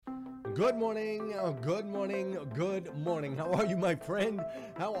Good morning, good morning, good morning. How are you, my friend?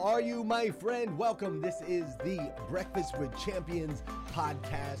 How are you, my friend? Welcome. This is the Breakfast with Champions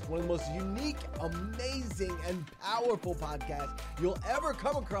podcast, one of the most unique, amazing, and powerful podcasts you'll ever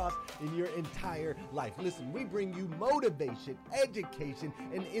come across in your entire life. Listen, we bring you motivation, education,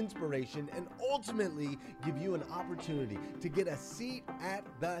 and inspiration, and ultimately give you an opportunity to get a seat at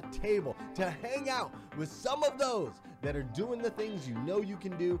the table, to hang out with some of those that are doing the things you know you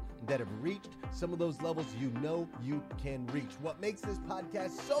can do, that have reached some of those levels you know you can reach. What makes this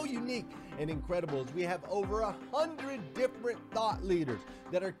podcast so unique and incredible is we have over 100 different thought leaders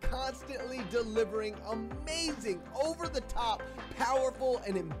that are constantly delivering amazing, over-the-top, powerful,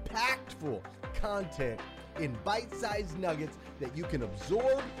 and impactful content in bite-sized nuggets that you can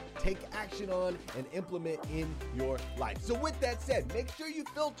absorb, take action on, and implement in your life. So with that said, make sure you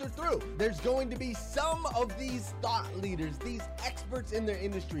filter through. There's going to be some of these thought leaders, these experts in their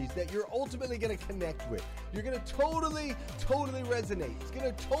industries that you're ultimately going to connect with. You're going to totally resonate. It's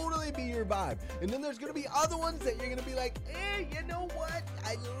going to totally be your vibe. And then there's going to be other ones that you're going to be like, you know what?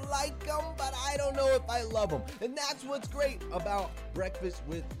 I like them, but I don't know if I love them. And that's what's great about Breakfast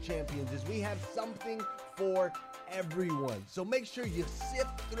with Champions is we have something for everyone. So make sure you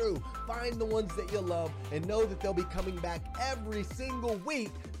sift through, find the ones that you love, and know that they'll be coming back every single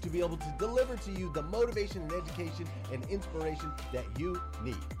week to be able to deliver to you the motivation and education and inspiration that you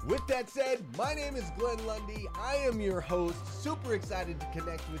need. With that said, my name is Glenn Lundy. I am your host, super excited to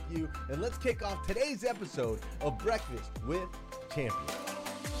connect with you, and let's kick off today's episode of Breakfast with Champions.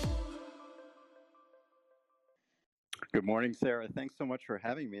 Good morning, Sarah. Thanks so much for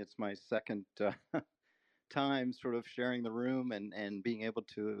having me. It's my second time sort of sharing the room and being able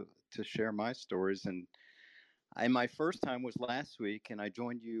to share my stories. And my first time was last week, and I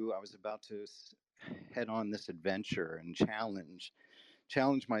joined you. I was about to head on this adventure and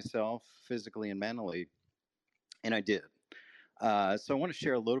challenge myself physically and mentally, and I did. So I want to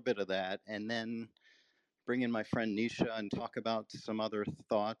share a little bit of that, and then bring in my friend Nisha and talk about some other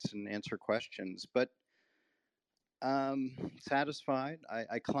thoughts and answer questions. But satisfied.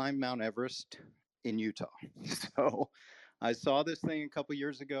 I climbed Mount Everest in Utah. So I saw this thing a couple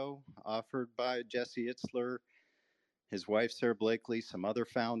years ago offered by Jesse Itzler, his wife Sarah Blakely, some other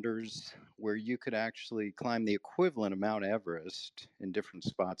founders, where you could actually climb the equivalent of Mount Everest in different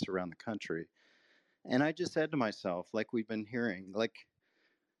spots around the country. And I just said to myself, like we've been hearing, like,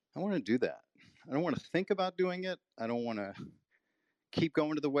 I want to do that. I don't want to think about doing it. I don't want to keep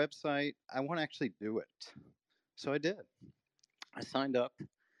going to the website. I want to actually do it. So I did. I signed up.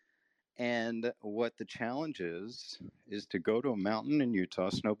 And what the challenge is to go to a mountain in Utah,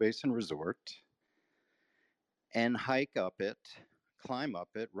 Snow Basin Resort, and hike up it, climb up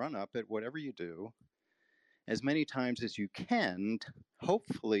it, run up it, whatever you do, as many times as you can,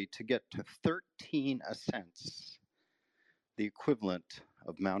 hopefully to get to 13 ascents, the equivalent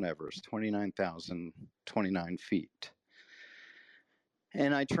of Mount Everest, 29,029 feet.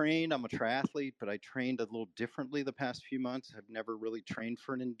 And I trained, I'm a triathlete, but I trained a little differently the past few months. I've never really trained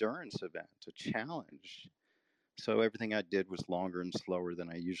for an endurance event, a challenge. So everything I did was longer and slower than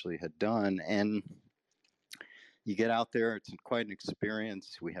I usually had done. And you get out there, it's quite an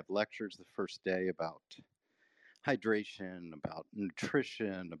experience. We have lectures the first day about hydration, about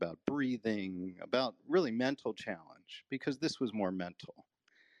nutrition, about breathing, about really mental challenge, because this was more mental.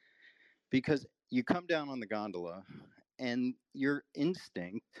 Because you come down on the gondola, and your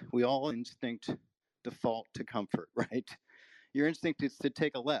instinct, we all instinct default to comfort, right? Your instinct is to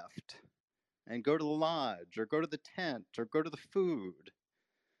take a left and go to the lodge or go to the tent or go to the food.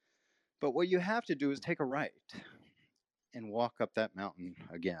 But what you have to do is take a right and walk up that mountain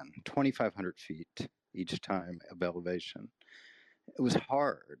again, 2,500 feet each time of elevation. It was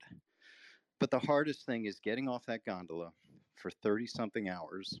hard. But the hardest thing is getting off that gondola for 30-something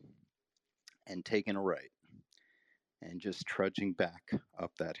hours and taking a right and just trudging back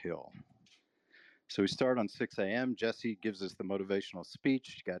up that hill. So we start on 6 a.m. Jesse gives us the motivational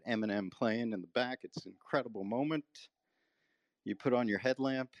speech. You got Eminem playing in the back. It's an incredible moment. You put on your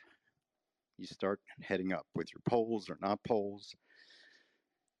headlamp. You start heading up with your poles or not poles.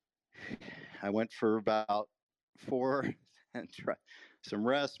 I went for about 4 and some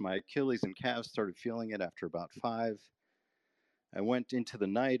rest. My Achilles and calves started feeling it after about 5. I went into the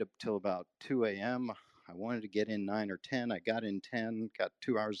night up till about 2 a.m. I wanted to get in 9 or 10. I got in 10, got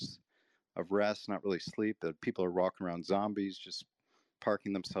 2 hours of rest, not really sleep. The people are walking around zombies, just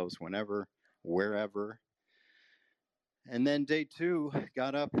parking themselves whenever, wherever. And then day 2,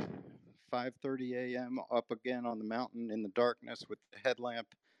 got up 5:30 a.m., up again on the mountain in the darkness with the headlamp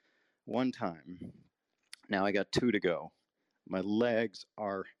one time. Now I got 2 to go. My legs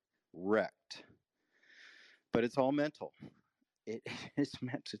are wrecked. But it's all mental. It is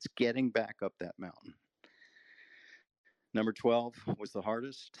meant. It's getting back up that mountain. Number 12 was the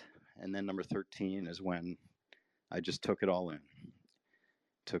hardest, and then number 13 is when I just took it all in.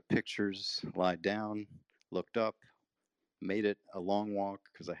 Took pictures, lied down, looked up, made it a long walk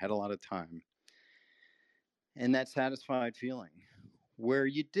because I had a lot of time. And that satisfied feeling where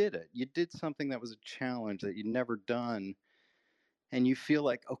you did it. You did something that was a challenge that you'd never done. And you feel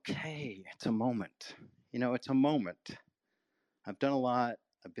like, okay, it's a moment. It's a moment. I've done a lot.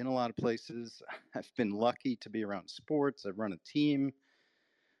 I've been a lot of places. I've been lucky to be around sports. I've run a team.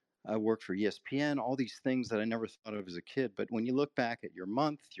 I worked for ESPN, all these things that I never thought of as a kid. But when you look back at your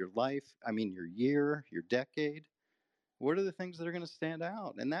month, your life, your year, your decade, what are the things that are going to stand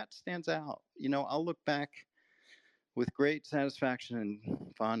out? And that stands out. I'll look back with great satisfaction and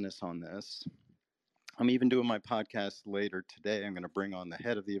fondness on this. I'm even doing my podcast later today. I'm going to bring on the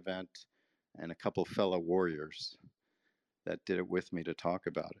head of the event and a couple fellow warriors that did it with me to talk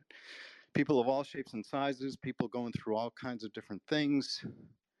about it. People of all shapes and sizes, people going through all kinds of different things,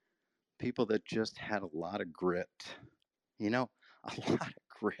 people that just had a lot of grit, a lot of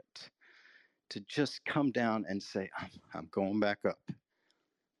grit to just come down and say, I'm going back up.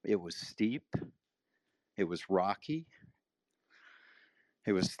 It was steep. It was rocky.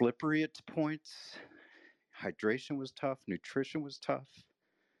 It was slippery at points. Hydration was tough. Nutrition was tough.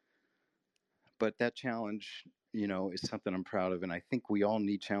 But that challenge, is something I'm proud of. And I think we all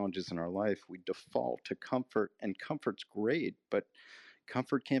need challenges in our life. We default to comfort, and comfort's great, but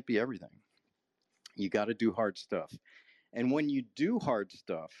comfort can't be everything. You got to do hard stuff. And when you do hard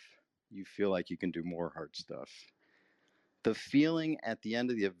stuff, you feel like you can do more hard stuff. The feeling at the end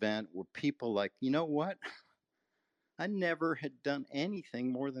of the event where people like, you know what? I never had done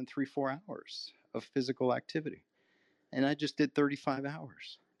anything more than 3-4 hours of physical activity. And I just did 35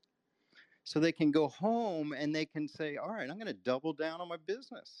 hours. So they can go home and they can say, all right, I'm going to double down on my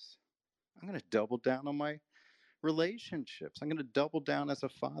business. I'm going to double down on my relationships. I'm going to double down as a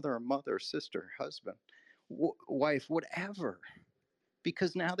father, a mother, sister, husband, wife, whatever.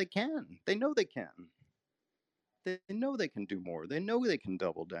 Because now they can. They know they can. They know they can do more. They know they can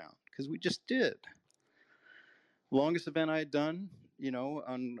double down because we just did. Longest event I had done,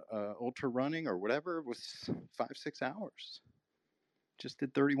 on ultra running or whatever was 5-6 hours. Just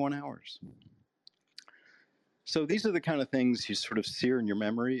did 31 hours. So these are the kind of things you sort of sear in your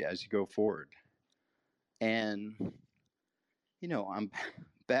memory as you go forward. And, I'm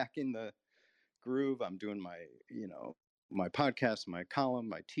back in the groove. I'm doing my, my podcast, my column,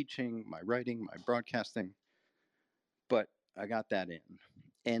 my teaching, my writing, my broadcasting. But I got that in.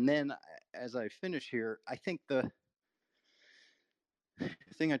 And then as I finish here, I think the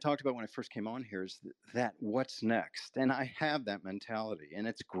thing I talked about when I first came on here is that what's next? And I have that mentality, and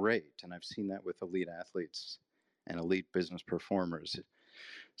it's great. And I've seen that with elite athletes and elite business performers.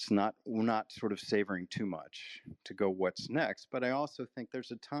 We're not sort of savoring too much to go what's next, but I also think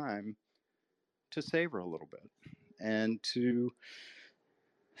there's a time to savor a little bit and to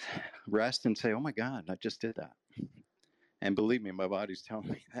rest and say, oh my God, I just did that. And believe me, my body's telling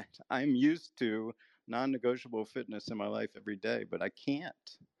me that. I'm used to non-negotiable fitness in my life every day, but I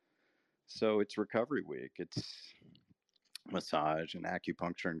can't. So it's recovery week. It's massage and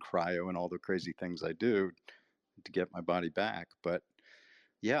acupuncture and cryo and all the crazy things I do to get my body back. But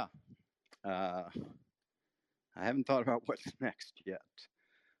yeah, I haven't thought about what's next yet,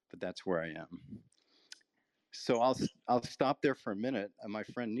 but that's where I am. So I'll stop there for a minute. My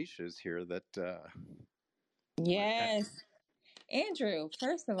friend Nisha is here. Yes. Andrew,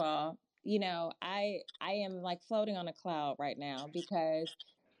 first of all, I am like floating on a cloud right now because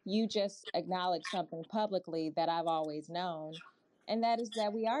you just acknowledged something publicly that I've always known, and that is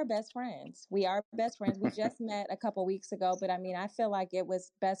that we are best friends. We are best friends. We just met a couple weeks ago, but I feel like it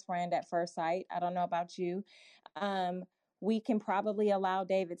was best friend at first sight. I don't know about you. Um, we can probably allow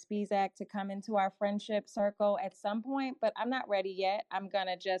David Spizak to come into our friendship circle at some point, but I'm not ready yet. I'm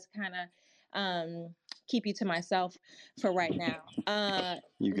gonna just kind of keep you to myself for right now.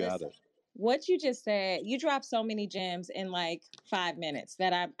 You got it. What you just said, you dropped so many gems in like 5 minutes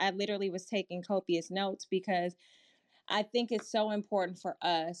that I literally was taking copious notes because I think it's so important for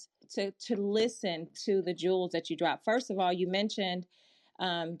us to listen to the jewels that you drop. First of all, you mentioned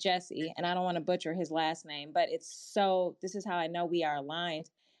Jesse, and I don't want to butcher his last name, but this is how I know we are aligned.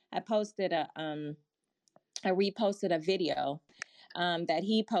 I reposted a video that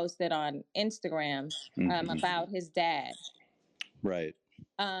he posted on Instagram about his dad. Right.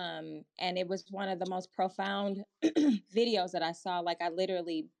 And it was one of the most profound videos that I saw. Like I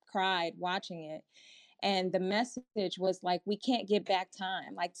literally cried watching it. And the message was like, we can't get back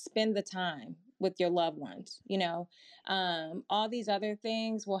time. Like, spend the time with your loved ones. All these other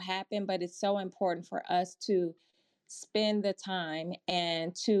things will happen, but it's so important for us to spend the time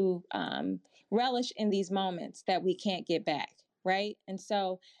and to relish in these moments that we can't get back. Right. And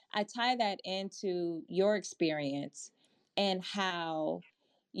so I tie that into your experience and how,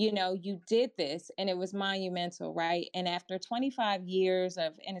 you did this and it was monumental, right? And after 25 years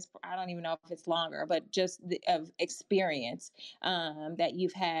and I don't even know if it's longer, but just of experience that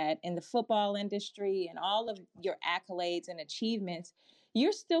you've had in the football industry and all of your accolades and achievements,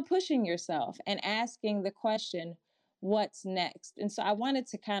 you're still pushing yourself and asking the question, what's next? And so I wanted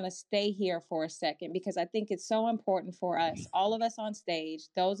to kind of stay here for a second because I think it's so important for us, all of us on stage,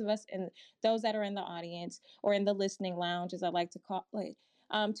 those that are in the audience or in the listening lounge, as I like to call it,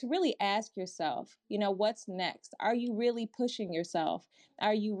 to really ask yourself, what's next? Are you really pushing yourself?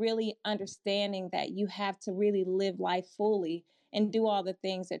 Are you really understanding that you have to really live life fully and do all the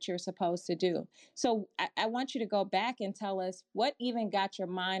things that you're supposed to do? So I want you to go back and tell us what even got your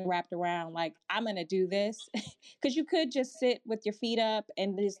mind wrapped around, like, I'm going to do this. Because you could just sit with your feet up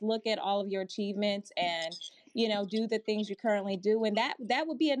and just look at all of your achievements and, do the things you currently do. And that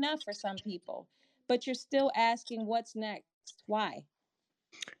would be enough for some people. But you're still asking, what's next? Why?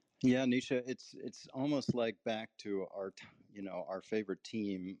 Yeah, Nisha, it's almost like back to our favorite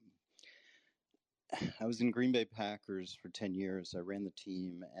team. I was in Green Bay Packers for 10 years. I ran the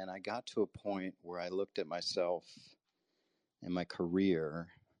team, and I got to a point where I looked at myself and my career,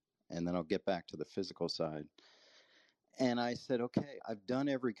 and then I'll get back to the physical side. And I said, okay, I've done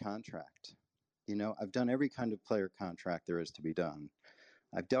every contract. I've done every kind of player contract there is to be done.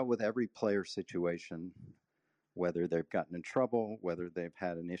 I've dealt with every player situation, whether they've gotten in trouble, whether they've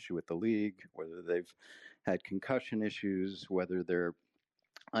had an issue with the league, whether they've had concussion issues, whether they're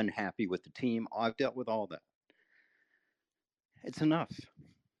unhappy with the team. I've dealt with all that. It's enough.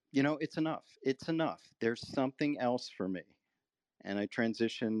 It's enough. It's enough. There's something else for me. And I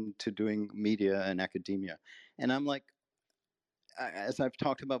transitioned to doing media and academia. And I'm like, as I've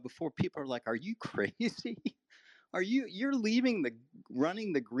talked about before, people are like, are you crazy? You're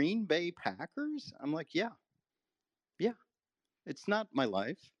running the Green Bay Packers? I'm like, yeah. It's not my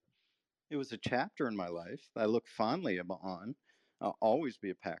life. It was a chapter in my life that I look fondly on. I'll always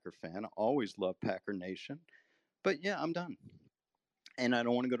be a Packer fan. I'll always love Packer Nation. But yeah, I'm done. And I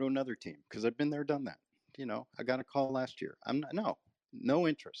don't want to go to another team because I've been there, done that. I got a call last year. No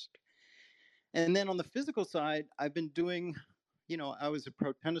interest. And then on the physical side, I've been doing, I was a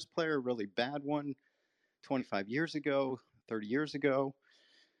pro tennis player, a really bad one, 25 years ago, 30 years ago.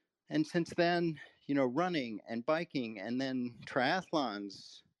 And since then, running and biking and then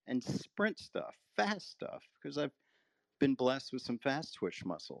triathlons and sprint stuff, fast stuff, because I've been blessed with some fast twitch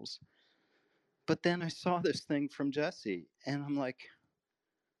muscles. But then I saw this thing from Jesse and I'm like,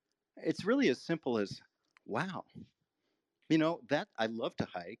 it's really as simple as, wow, that I love to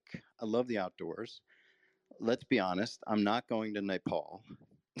hike. I love the outdoors. Let's be honest, I'm not going to Nepal.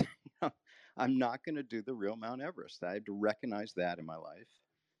 I'm not going to do the real Mount Everest. I had to recognize that in my life.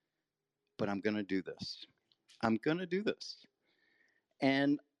 But I'm going to do this. I'm going to do this.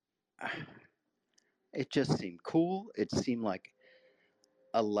 And it just seemed cool. It seemed like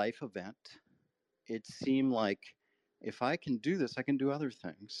a life event. It seemed like if I can do this, I can do other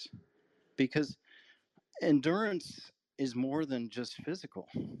things. Because endurance is more than just physical.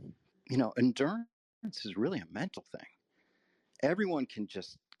 Endurance is really a mental thing. Everyone can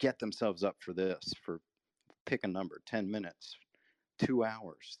just get themselves up for this, for pick a number, 10 minutes, 2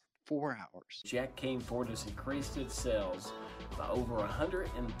 hours, 4 hours. Jack Kane Ford has increased its sales by over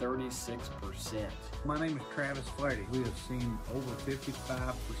 136%. My name is Travis Flaherty. We have seen over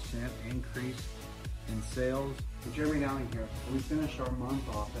 55% increase in sales. Jeremy Nowling here. We finished our month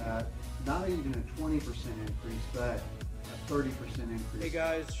off at not even a 20% increase, but a 30% increase. Hey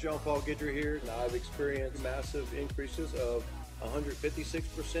guys, Jean-Paul Guidry here. I've experienced massive increases of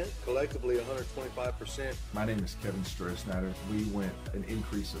 156%, collectively 125%. My name is Kevin Stroh-Snyder. We went an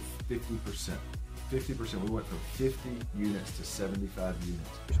increase of 50%. 50%. We went from 50 units to 75 units.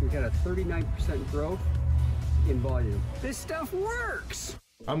 We had a 39% growth in volume. This stuff works!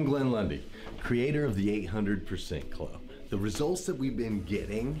 I'm Glenn Lundy, creator of the 800% Club. The results that we've been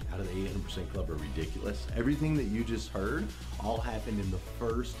getting out of the 800% Club are ridiculous. Everything that you just heard all happened in the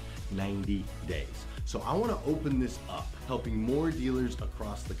first 90 days. So I want to open this up, helping more dealers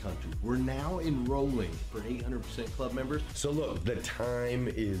across the country. We're now enrolling for 800% Club members. So look, the time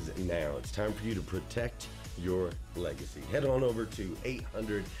is now. It's time for you to protect your legacy. Head on over to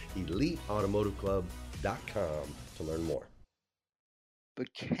 800EliteAutomotiveClub.com to learn more.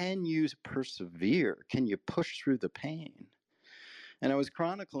 but can you persevere? Can you push through the pain? And I was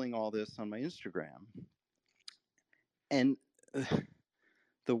chronicling all this on my Instagram, and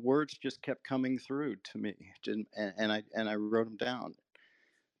the words just kept coming through to me, and I wrote them down.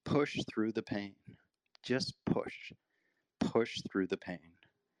 Push through the pain. Just push through the pain.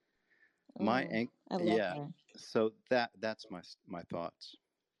 I love yeah. that. So that's my thoughts.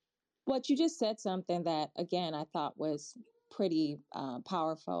 What you just said something that again I thought was pretty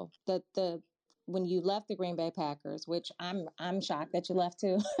powerful. The when you left the Green Bay Packers, which I'm shocked that you left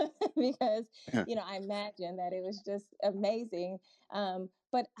too, because I imagine that it was just amazing.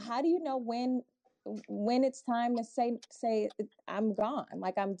 But how do you know when it's time to say I'm gone,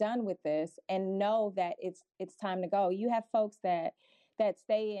 like I'm done with this, and know that it's time to go? You have folks that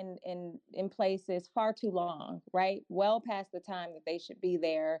stay in places far too long, right? Well past the time that they should be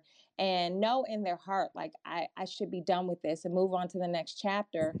there, and know in their heart, like, I should be done with this and move on to the next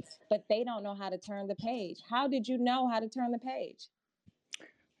chapter, but they don't know how to turn the page. How did you know how to turn the page?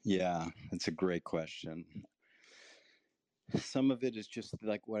 Yeah, that's a great question. Some of it is just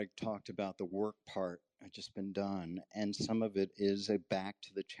like what I talked about, the work part has just been done. And some of it is a back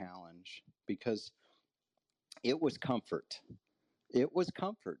to the challenge, because it was comfort. It was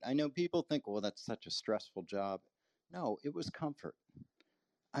comfort. I know people think, well, that's such a stressful job. No, it was comfort.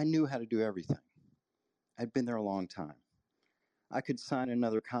 I knew how to do everything. I'd been there a long time. I could sign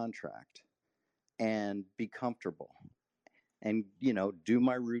another contract and be comfortable and, do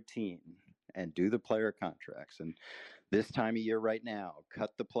my routine and do the player contracts. And this time of year right now,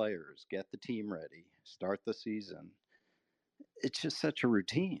 cut the players, get the team ready, start the season. It's just such a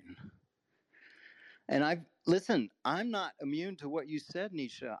routine. And I'm not immune to what you said,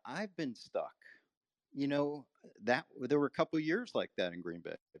 Nisha. I've been stuck. That there were a couple of years like that in Green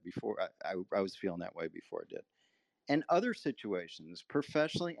Bay before I was feeling that way before I did. And other situations,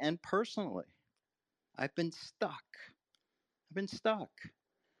 professionally and personally, I've been stuck.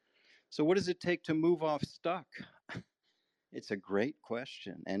 So what does it take to move off stuck? It's a great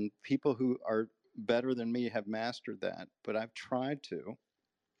question. And people who are better than me have mastered that, but I've tried to.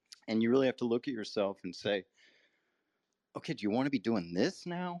 And you really have to look at yourself and say, okay, do you want to be doing this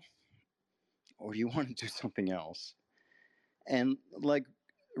now? Or do you want to do something else? And like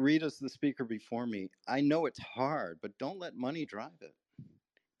Rita's the speaker before me, I know it's hard, but don't let money drive it.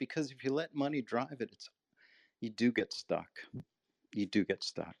 Because if you let money drive it, you do get stuck.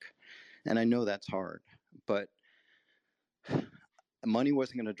 And I know that's hard, but money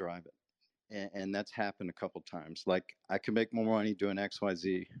wasn't going to drive it. And that's happened a couple times. Like, I could make more money doing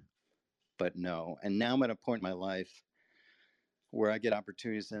XYZ, but no. And now I'm at a point in my life where I get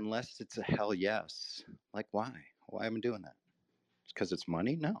opportunities, unless it's a hell yes. Like, why? Why am I doing that? It's because it's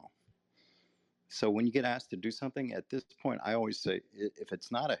money? No. So when you get asked to do something at this point, I always say, if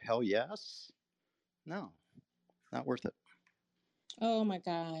it's not a hell yes, no, not worth it. Oh my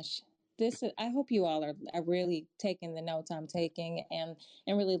gosh. I hope you all are really taking the notes I'm taking and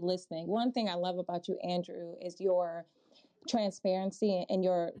really listening. One thing I love about you, Andrew, is your transparency and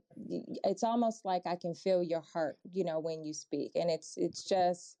it's almost like I can feel your heart, when you speak. And it's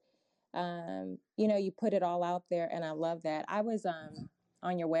just, you put it all out there, and I love that. I was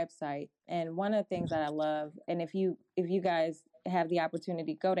on your website, and one of the things that I love, and if you guys have the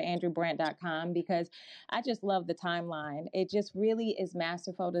opportunity, go to andrewbrandt.com, because I just love the timeline. It just really is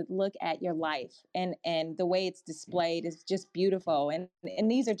masterful to look at your life, and the way it's displayed is just beautiful. And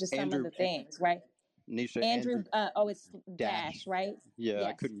these are just some of the things, right? Nisha, Andrew, it's dash, right? Yeah, yes.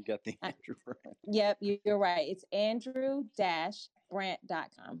 I couldn't get the Andrew right. Yep, you're right. It's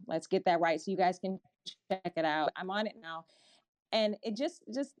andrew-brandt.com. Let's get that right so you guys can check it out. I'm on it now. And it just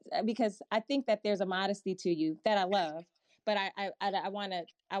because I think that there's a modesty to you that I love, but I want to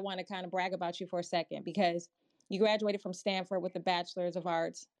kind of brag about you for a second, because you graduated from Stanford with a Bachelor's of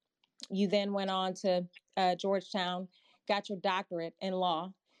Arts. You then went on to Georgetown, got your doctorate in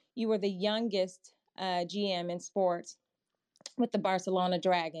law. You were the youngest GM in sports with the Barcelona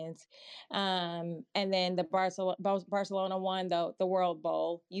Dragons. And then the Barcelona won the World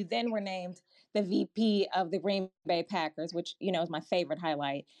Bowl. You then were named the VP of the Green Bay Packers, which, is my favorite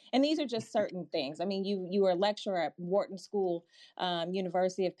highlight. And these are just certain things. I mean, you were a lecturer at Wharton School,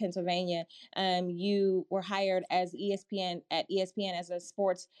 University of Pennsylvania. You were hired as ESPN as a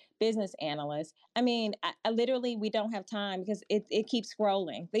sports business analyst. I mean, I literally, we don't have time because it keeps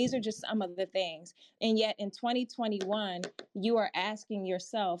scrolling. These are just some of the things. And yet in 2021, you are asking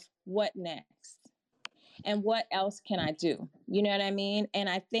yourself, what next? And what else can I do? You know what I mean? And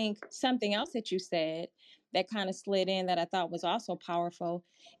I think something else that you said that kind of slid in that I thought was also powerful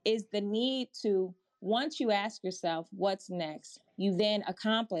is the need to Once you ask yourself, what's next? You then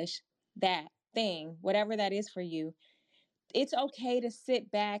accomplish that thing, whatever that is for you. It's okay to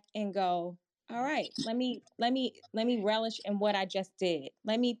sit back and go, all right, let me relish in what I just did.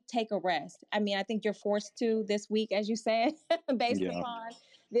 Let me take a rest. I mean, I think you're forced to this week, as you said, based Yeah. upon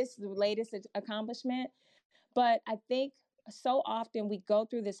this latest accomplishment. But I think so often we go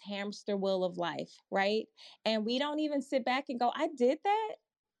through this hamster wheel of life, right? And we don't even sit back and go, I did that.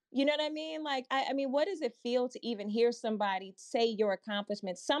 You know what I mean? Like, I mean, what does it feel to even hear somebody say your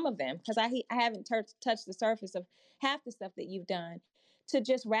accomplishments, some of them, because I haven't touched the surface of half the stuff that you've done, to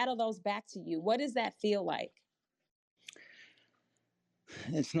just rattle those back to you? What does that feel like?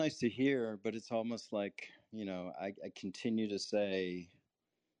 It's nice to hear, but it's almost like, I continue to say,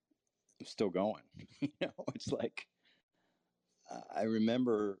 I'm still going. It's like, I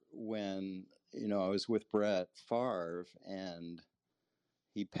remember when, I was with Brett Favre and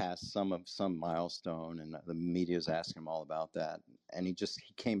he passed some milestone, and the media's asking him all about that. And he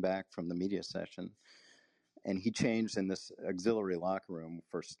came back from the media session, and he changed in this auxiliary locker room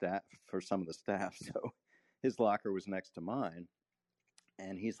for some of the staff. So his locker was next to mine,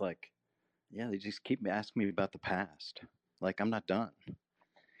 and he's like, yeah, they just keep asking me about the past. Like, I'm not done.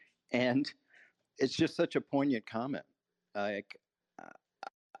 And it's just such a poignant comment. Like,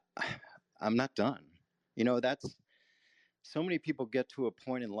 I'm not done. That's so many people get to a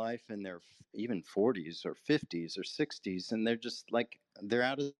point in life in their even 40s or 50s or 60s, and they're just like, they're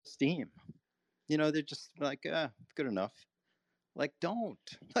out of steam. They're just like, good enough. Like, don't.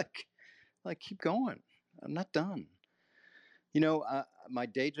 Like, keep going. I'm not done. My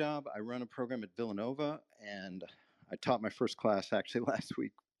day job, I run a program at Villanova, and I taught my first class actually last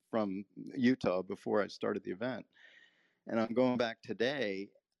week from Utah before I started the event. And I'm going back today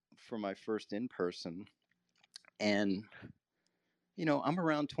for my first in-person. And, I'm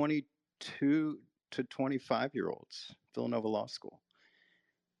around 22 to 25-year-olds, Villanova Law School.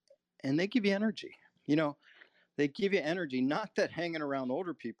 And they give you energy. They give you energy. Not that hanging around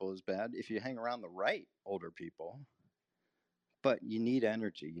older people is bad if you hang around the right older people, but you need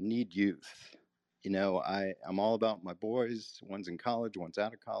energy. You need youth. I'm all about my boys. One's in college, one's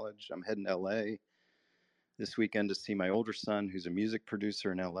out of college. I'm heading to LA this weekend to see my older son, who's a music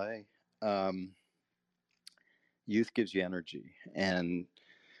producer in LA. Youth gives you energy. And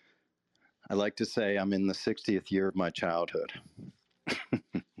I like to say I'm in the 60th year of my childhood.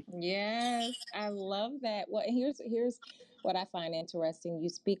 Yes, I love that. Well, here's what I find interesting. You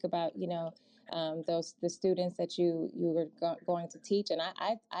speak about, the students that you were going to teach, and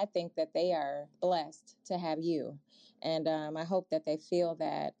I think that they are blessed to have you, and I hope that they feel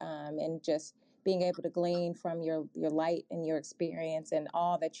that, and just being able to glean from your light and your experience and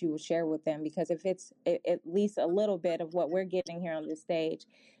all that you will share with them. Because if it's at least a little bit of what we're getting here on this stage,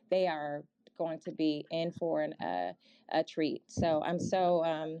 they are going to be in for a treat. So I'm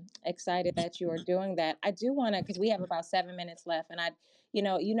so excited that you are doing that. I do want to, because we have about 7 minutes left, and I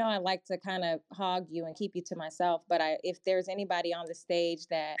like to kind of hog you and keep you to myself. But if there's anybody on the stage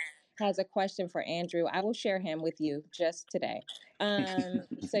that has a question for Andrew, I will share him with you just today.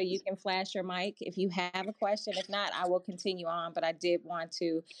 So you can flash your mic if you have a question. If not, I will continue on. But I did want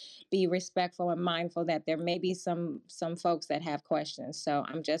to be respectful and mindful that there may be some folks that have questions. So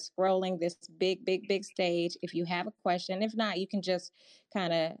I'm just scrolling this big stage. If you have a question, if not, you can just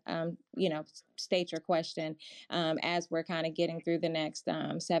kind of state your question as we're kind of getting through the next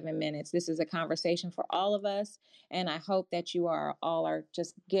 7 minutes. This is a conversation for all of us, and I hope that you all are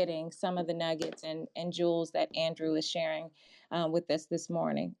just getting some of the nuggets and jewels that Andrew is sharing with us this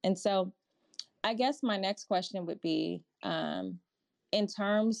morning. And so I guess my next question would be, in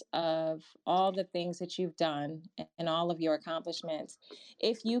terms of all the things that you've done and all of your accomplishments,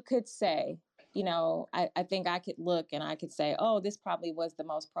 if you could say, I think I could look and I could say, oh, this probably was the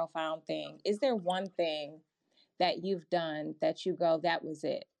most profound thing. Is there one thing that you've done that you go, that was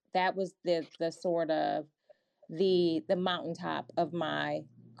it? That was the sort of the mountaintop of my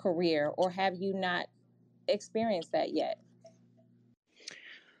career, or have you not experienced that yet?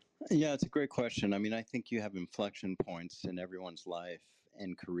 Yeah, it's a great question. I mean, I think you have inflection points in everyone's life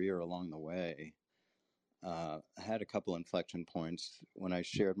and career along the way. I had a couple inflection points when I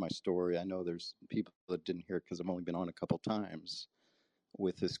shared my story. I know there's people that didn't hear it because I've only been on a couple times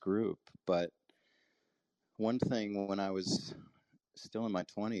with this group. But one thing, when I was still in my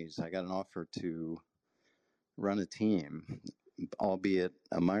 20s, I got an offer to run a team, albeit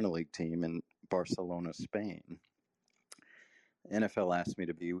a minor league team in Barcelona, Spain. NFL asked me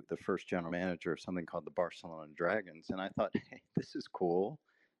to be the first general manager of something called the Barcelona Dragons. And I thought, hey, this is cool.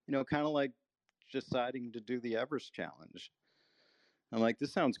 Kind of like deciding to do the Everest Challenge. I'm like,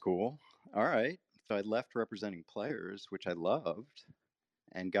 this sounds cool. All right, So I left representing players, which I loved,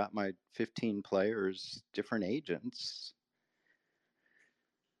 and got my 15 players, different agents.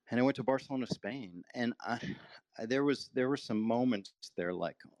 And I went to Barcelona, Spain. And there were some moments there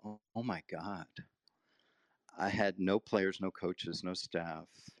like, oh my God. I had no players, no coaches, no staff,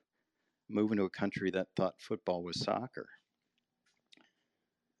 moving to a country that thought football was soccer.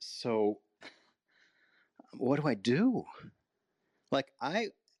 So what do I do? Like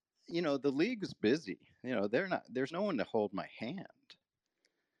the league is busy. There's no one to hold my hand.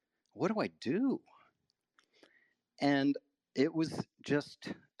 What do I do? And it was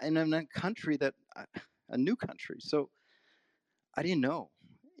just, and I'm in a country a new country. So I didn't know,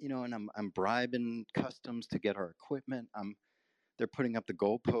 and I'm bribing customs to get our equipment. They're putting up the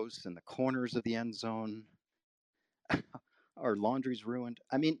goalposts in the corners of the end zone. Our laundry's ruined.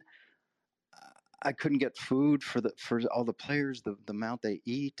 I mean, I couldn't get food for all the players, the amount they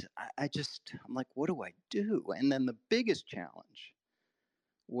eat. I'm like, what do I do? And then the biggest challenge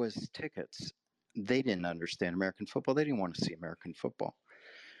was tickets. They didn't understand American football. They didn't want to see American football.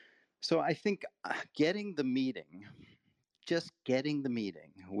 So I think just getting the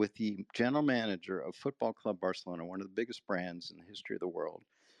meeting with the general manager of Football Club Barcelona, one of the biggest brands in the history of the world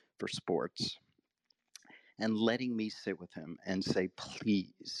for sports, and letting me sit with him and say,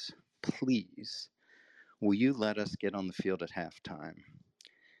 please, will you let us get on the field at halftime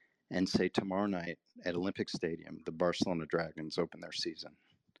and say tomorrow night at Olympic Stadium, the Barcelona Dragons open their season,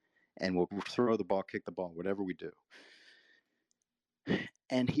 and we'll throw the ball, kick the ball, whatever we do.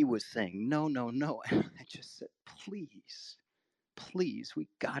 And he was saying, no. And I just said, please, we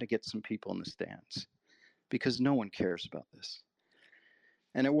got to get some people in the stands because no one cares about this.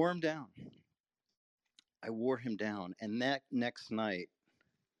 And I wore him down. And that next night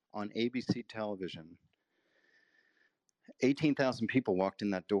on ABC television, 18,000 people walked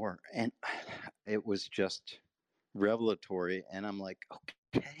in that door, and it was just revelatory. And I'm like,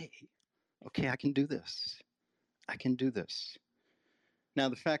 okay, I can do this. Now,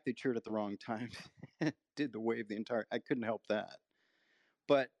 the fact they cheered at the wrong time did the wave the entire, I couldn't help that.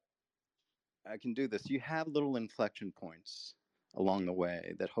 But I can do this. You have little inflection points along the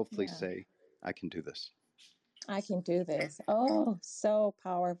way that hopefully say, I can do this. I can do this. Oh, so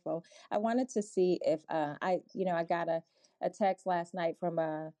powerful. I wanted to see if I got a text last night from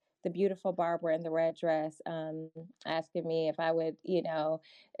the beautiful Barbara in the red dress asking me if I would,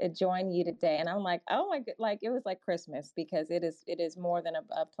 join you today. And I'm like, oh my God, like it was like Christmas because it is more than a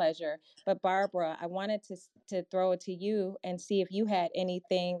pleasure. But Barbara, I wanted to throw it to you and see if you had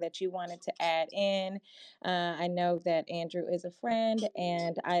anything that you wanted to add in. I know that Andrew is a friend,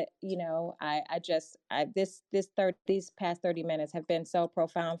 and these past 30 minutes have been so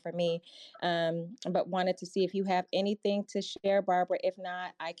profound for me. But wanted to see if you have anything to share, Barbara. If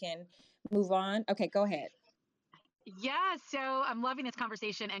not, I can move on. Okay, go ahead. Yeah, so I'm loving this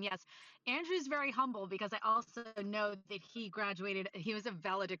conversation. And yes, Andrew's very humble because I also know that he was a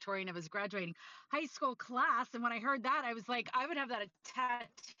valedictorian of his graduating high school class. And when I heard that, I was like, I would have that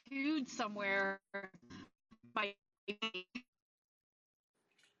tattooed somewhere.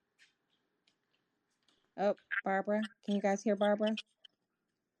 Oh, Barbara, can you guys hear Barbara?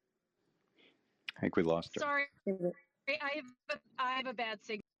 I think we lost her. Sorry, I have a bad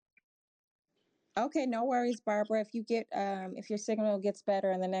signal. Okay, no worries, Barbara. If your signal gets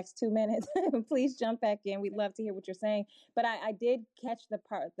better in the next 2 minutes, please jump back in. We'd love to hear what you're saying. But I did catch the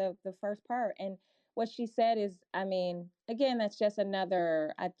first part, and what she said is, I mean, again, that's just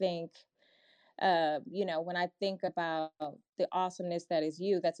another, I think, when I think about the awesomeness that is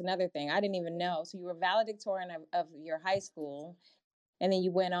you, that's another thing I didn't even know. So you were valedictorian of your high school, and then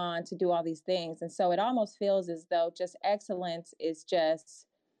you went on to do all these things. And so it almost feels as though just excellence is just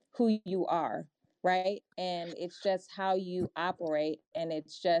who you are, right? And it's just how you operate. And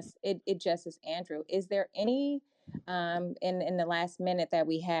it just is Andrew. Is there any, in the last minute that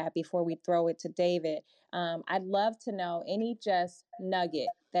we have before we throw it to David, I'd love to know any just nugget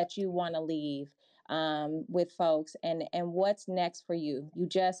that you want to leave with folks, and what's next for you? You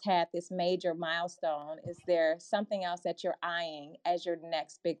just had this major milestone. Is there something else that you're eyeing as your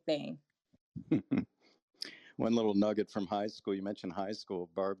next big thing? One little nugget from high school. You mentioned high school.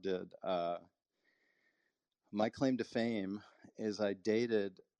 Barb did. My claim to fame is I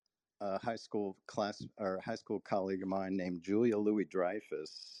dated a high school colleague of mine named Julia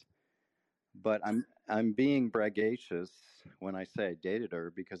Louis-Dreyfus. But I'm being braggacious when I say I dated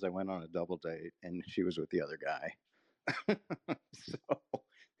her because I went on a double date and she was with the other guy. Goodness,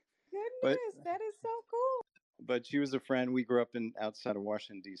 that is so cool. But she was a friend. We grew up outside of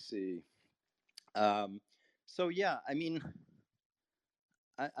Washington, D.C. So yeah, I mean,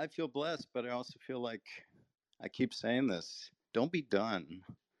 I feel blessed, but I also feel like I keep saying this. Don't be done.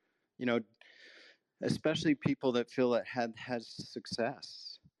 You know, especially people that feel that has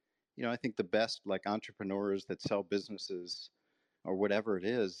success. You know, I think the best like entrepreneurs that sell businesses or whatever it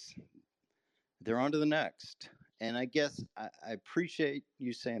is, they're on to the next. And I guess I appreciate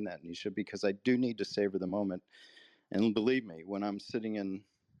you saying that, Nisha, because I do need to savor the moment. And believe me, when I'm sitting in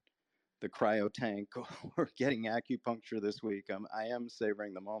the cryo tank or getting acupuncture this week, I am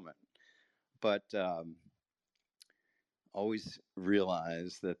savoring the moment. But always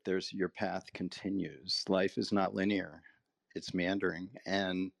realize that your path continues. Life is not linear; it's meandering.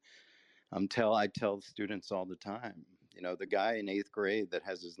 And I tell students all the time, you know, the guy in 8th grade that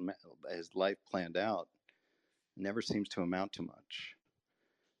has his life planned out never seems to amount to much.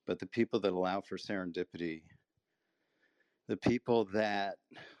 But the people that allow for serendipity, the people that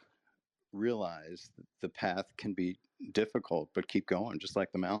realize that the path can be difficult, but keep going, just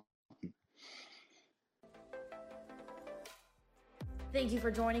like the mountain. Thank you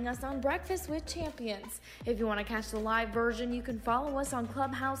for joining us on Breakfast with Champions. If you want to catch the live version, you can follow us on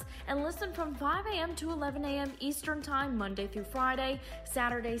Clubhouse and listen from 5 a.m. to 11 a.m. Eastern Time, Monday through Friday,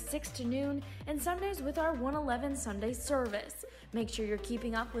 Saturdays 6 to noon, and Sundays with our 1:11 Sunday service. Make sure you're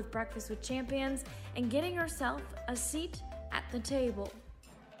keeping up with Breakfast with Champions and getting yourself a seat at the table.